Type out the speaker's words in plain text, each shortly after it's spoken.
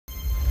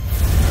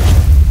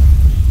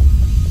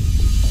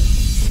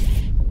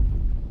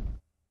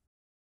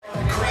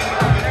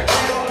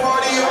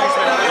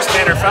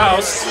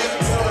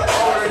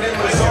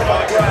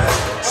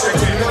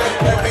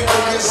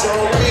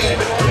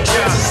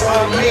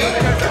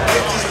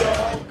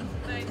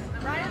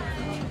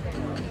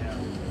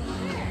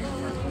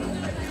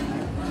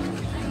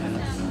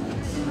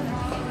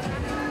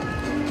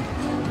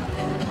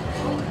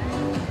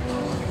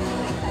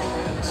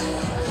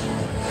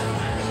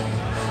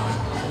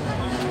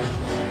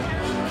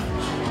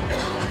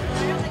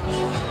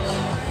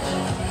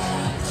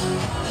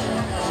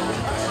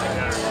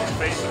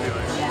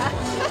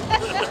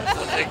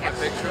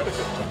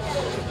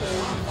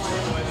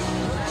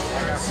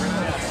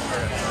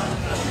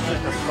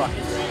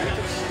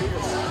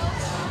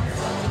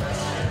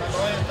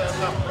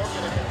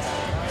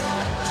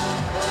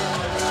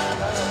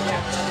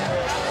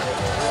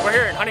We're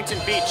here in Huntington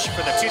Beach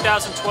for the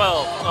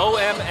 2012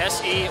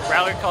 OMSE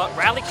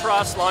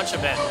Rallycross launch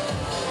event.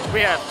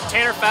 We have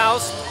Tanner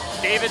Foust,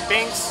 David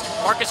Binks,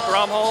 Marcus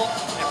Gronholm,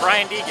 and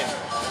Brian Deegan.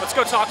 Let's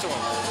go talk to them.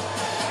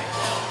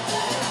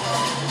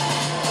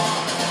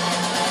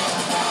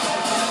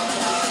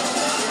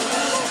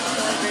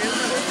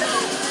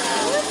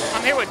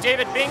 I'm here with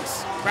David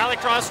Binks,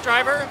 Rallycross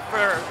driver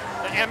for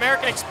the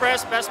American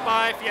Express Best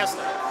Buy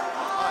Fiesta.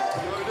 Hi,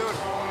 what are we doing?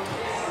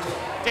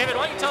 David,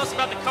 why don't you tell us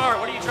about the car?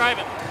 What are you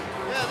driving?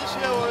 Yeah, this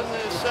year we're in the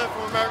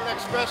from American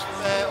Express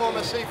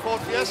OMSE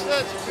Ford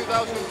Fiesta. It's a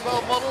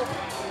 2012 model,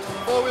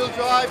 four-wheel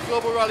drive,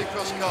 Global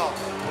Rallycross car.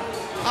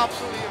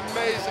 Absolutely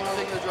amazing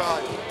thing to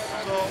drive.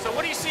 So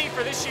what do you see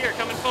for this year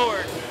coming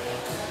forward?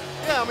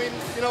 Yeah, I mean,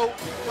 you know,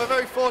 we're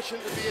very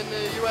fortunate to be in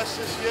the US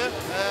this year.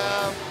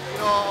 You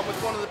know, I'm with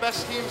one of the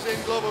best teams in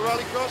Global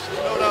Rallycross,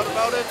 there's no doubt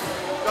about it.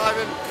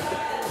 Driving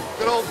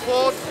good old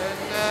Ford, and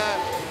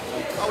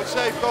I would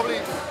say probably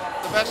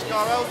the best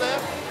car out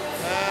there.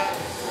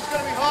 It's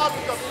going to be hard.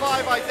 We've got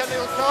 5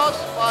 identical cars,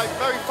 5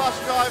 very fast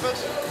drivers.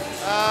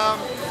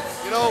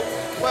 You know,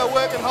 we're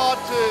working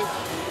hard to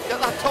get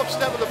that top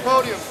step of the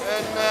podium,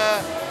 and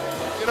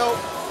you know,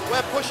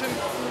 we're pushing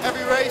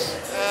every race.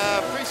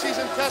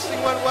 Pre-season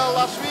testing went well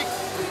last week,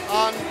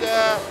 and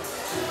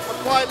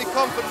we're quietly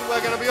confident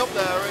we're going to be up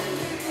there. And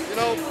you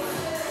know,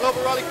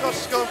 Global Rallycross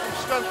is going from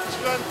strength to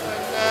strength,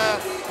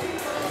 and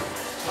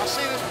I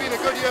see this being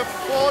a good year for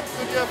Ford,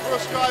 good year for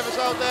us drivers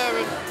out there,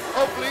 and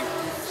hopefully,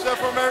 so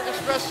for American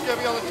Express is going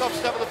to be on the top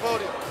step of the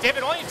podium.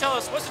 David, why don't you tell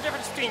us what's the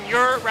difference between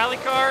your rally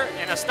car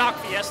and a stock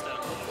Fiesta?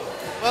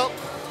 Well,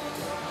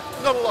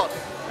 not a lot.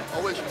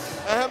 I wish.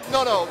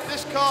 No.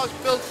 This car is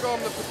built from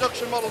the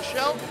production model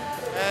shell.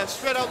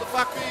 Straight out the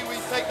factory,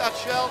 we take that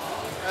shell,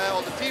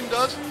 or the team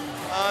does,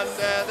 and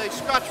they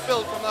scratch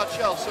build from that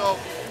shell. So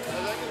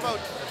I think about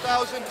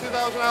 1,000,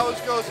 2,000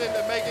 hours goes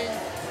into making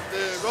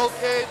the roll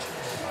cage,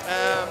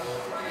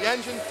 the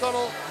engine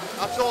tunnel.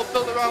 That's all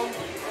built around,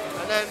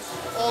 and then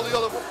all the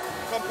other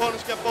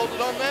components get bolted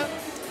on there.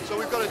 So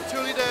we've got a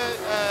 2-litre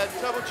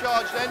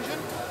turbocharged engine.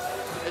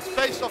 It's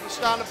based off a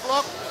standard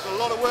block. There's a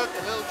lot of work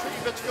and little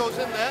tricky bits goes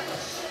in there.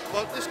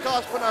 But this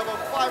car's putting out about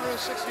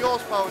 560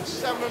 horsepower and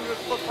 700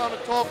 foot-pound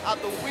of torque at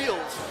the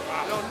wheels.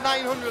 You know,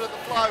 900 at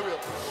the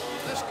flywheel.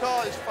 This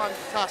car is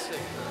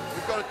fantastic.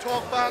 We've got a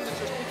torque band that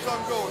just keeps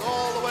on going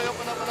all the way up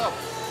and up and up.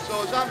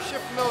 So as I'm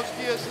shifting those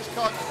gears, this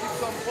car just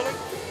keeps on pulling.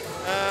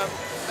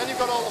 Then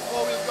you've got all the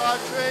four-wheel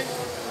drivetrain.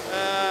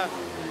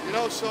 You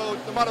know, so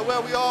no matter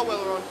where we are,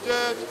 whether on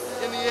dirt,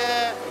 in the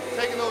air,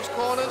 taking those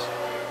corners,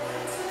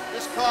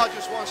 this car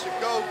just wants to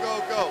go,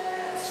 go, go.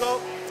 So,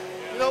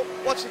 you know,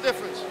 what's the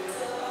difference?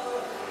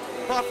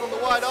 Apart from the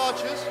wide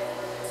arches,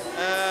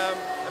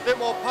 a bit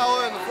more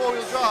power and the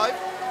four-wheel drive,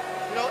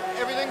 you know,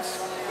 everything's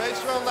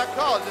based around that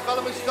car. The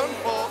development's done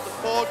for the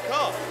Ford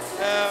car.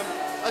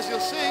 As you'll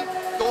see,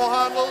 door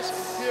handles,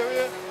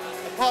 interior,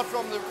 apart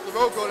from the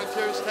road-going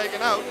interior is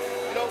taken out,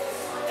 you know,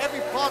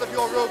 every part of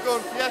your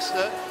road-going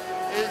Fiesta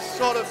is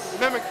sort of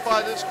mimicked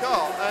by this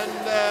car. And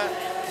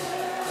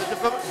the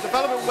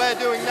development we're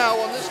doing now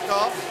on this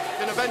car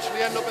can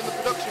eventually end up in the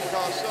production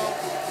car. So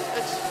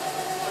it's,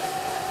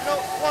 you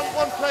know,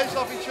 one plays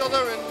off each other,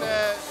 and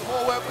the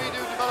more work we do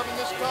developing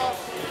this car,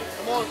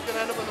 the more it's going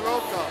to end up in the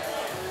road car.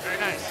 Very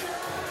nice.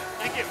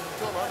 Thank you.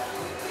 Sure, man.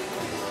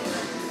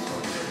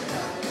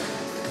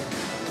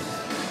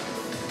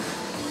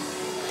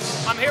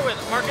 I'm here with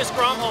Marcus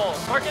Gronholm.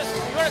 Marcus,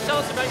 you want to tell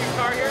us about your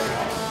car here?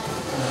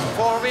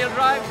 Four-wheel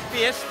drive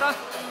Fiesta,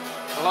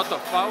 a lot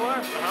of power,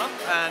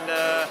 and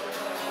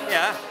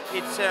yeah,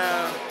 it's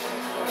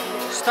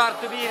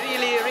start to be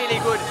really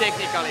good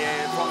technically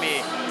for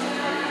me.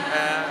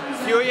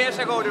 A few years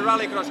ago, the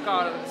rallycross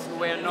cars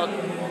were not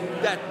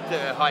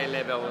that high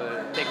level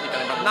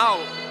technically, but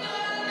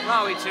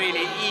now it's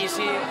really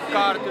easy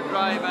car to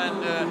drive,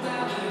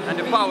 and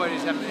the power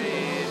is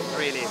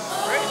really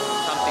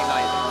something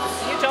nice.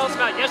 Can you tell us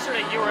about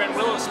yesterday? You were in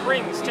Willow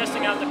Springs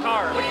testing out the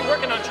car. What are you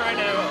working on trying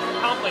to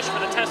accomplish for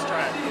the test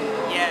track?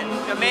 Yeah,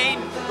 the main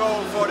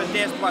goal for the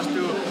test was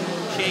to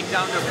shake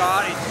down the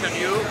car. It's a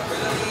new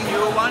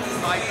one,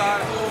 my car.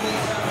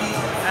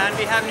 And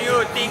we have new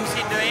things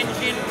in the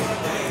engine,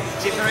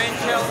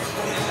 differential,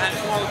 and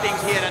small things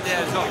here and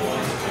there. So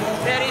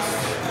there is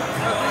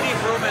a good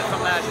improvement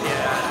from last year.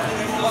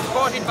 And of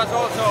course, it was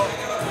also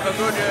a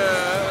good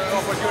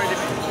opportunity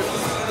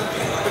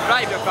to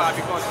drive the car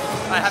because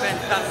I haven't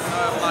done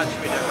much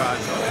with the car.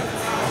 So.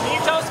 Can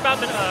you tell us about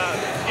the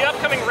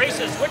upcoming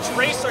races? Which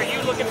race are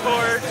you looking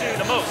forward to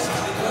the most?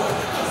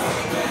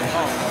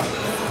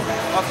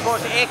 Oh. Of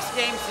course, X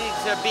Games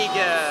is a big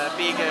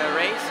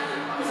race,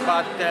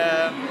 but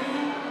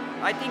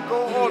I think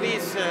all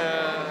these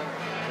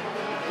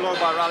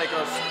Global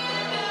Rallycross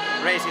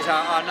races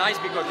are nice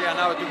because they are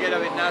now together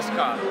with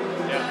NASCAR.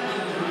 Yeah.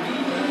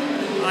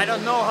 I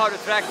don't know how the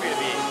track will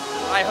be.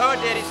 I heard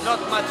there is not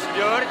much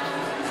dirt,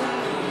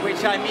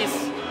 which I miss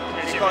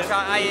because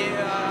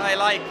I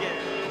like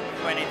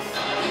when it's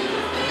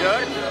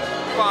dirt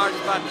parts,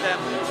 but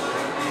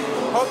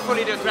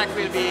hopefully the track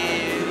will be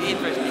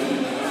interesting.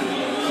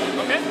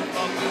 Okay,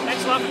 well,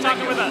 thanks a lot for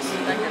talking with us.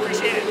 Thank you.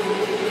 Appreciate it.